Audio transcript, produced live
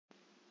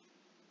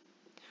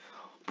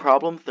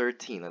Problem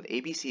 13. Let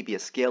ABC be a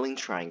scaling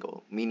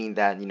triangle, meaning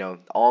that,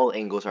 all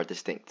angles are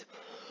distinct.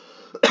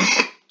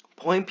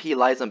 Point P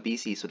lies on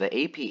BC, so that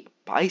AP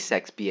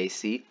bisects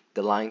BAC.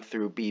 The line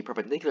through B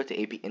perpendicular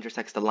to AP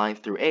intersects the line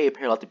through A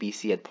parallel to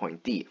BC at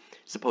point D.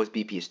 Suppose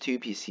BP is 2,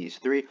 PC is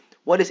 3.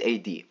 What is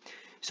AD?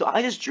 So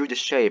I just drew the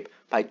shape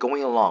by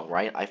going along,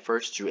 right? I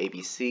first drew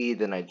ABC,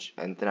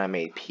 then I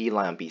made P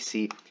line on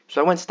BC. So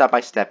I went step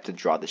by step to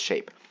draw the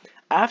shape.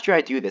 After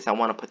I do this, I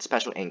want to put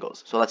special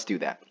angles. So let's do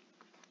that.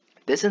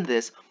 This and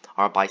this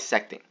are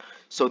bisecting.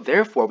 So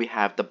therefore, we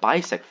have the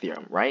bisect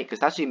theorem, right? Because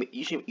that's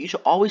you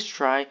should always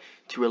try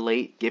to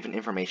relate given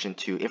information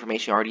to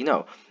information you already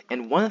know.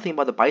 And one thing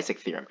about the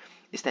bisect theorem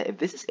is that if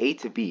this is A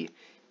to B,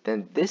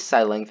 then this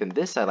side length and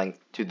this side length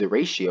to the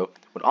ratio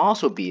would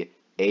also be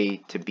A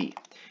to B.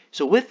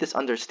 So with this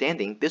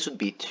understanding, this would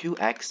be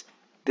 2x,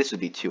 this would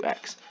be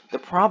 2x. The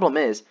problem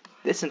is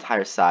this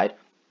entire side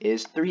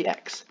is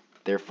 3x.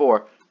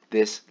 Therefore,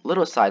 this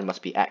little side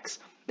must be x.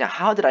 Now,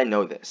 how did I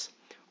know this?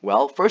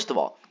 Well, first of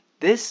all,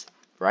 this,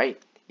 right,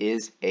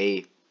 is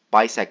a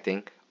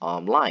bisecting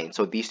line.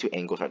 So these two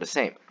angles are the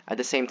same. At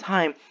the same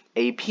time,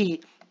 AP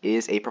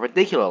is a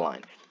perpendicular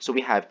line. So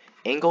we have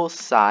angle,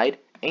 side,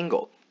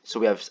 angle.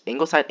 So we have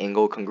angle, side,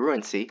 angle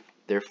congruency.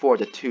 Therefore,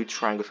 the two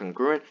triangles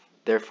congruent.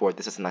 Therefore,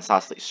 this is an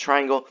isosceles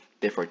triangle.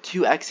 Therefore,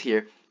 2x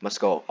here must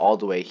go all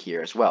the way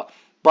here as well.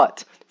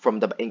 But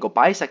from the angle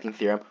bisecting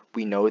theorem,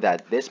 we know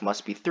that this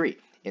must be 3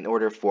 in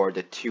order for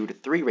the 2 to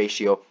 3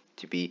 ratio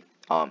to be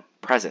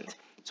present.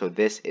 So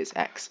this is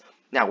x.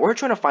 Now we're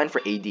trying to find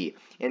for AD,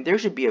 and there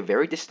should be a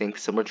very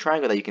distinct similar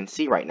triangle that you can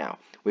see right now,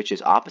 which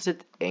is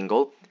opposite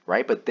angle,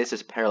 right? But this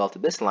is parallel to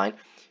this line,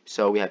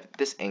 so we have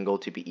this angle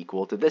to be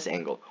equal to this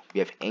angle.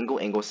 We have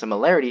angle-angle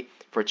similarity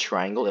for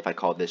triangle, if I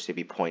call this to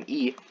be point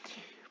E.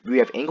 We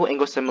have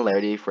angle-angle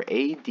similarity for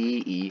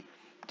ADE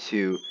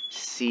to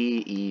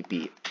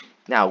CEB.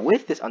 Now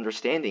with this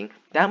understanding,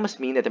 that must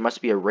mean that there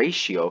must be a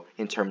ratio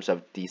in terms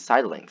of these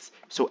side lengths.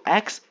 So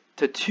x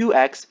to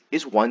 2x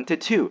is 1 to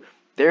 2.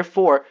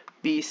 Therefore,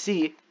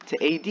 BC to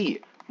AD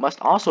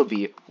must also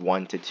be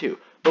 1 to 2.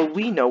 But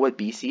we know what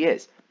BC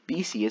is.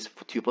 BC is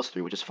 2 plus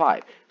 3, which is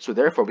 5. So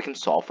therefore, we can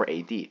solve for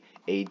AD.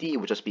 AD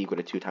would just be equal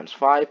to 2 times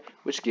 5,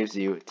 which gives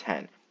you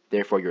 10.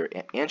 Therefore, your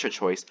answer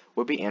choice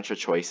would be answer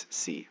choice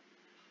C.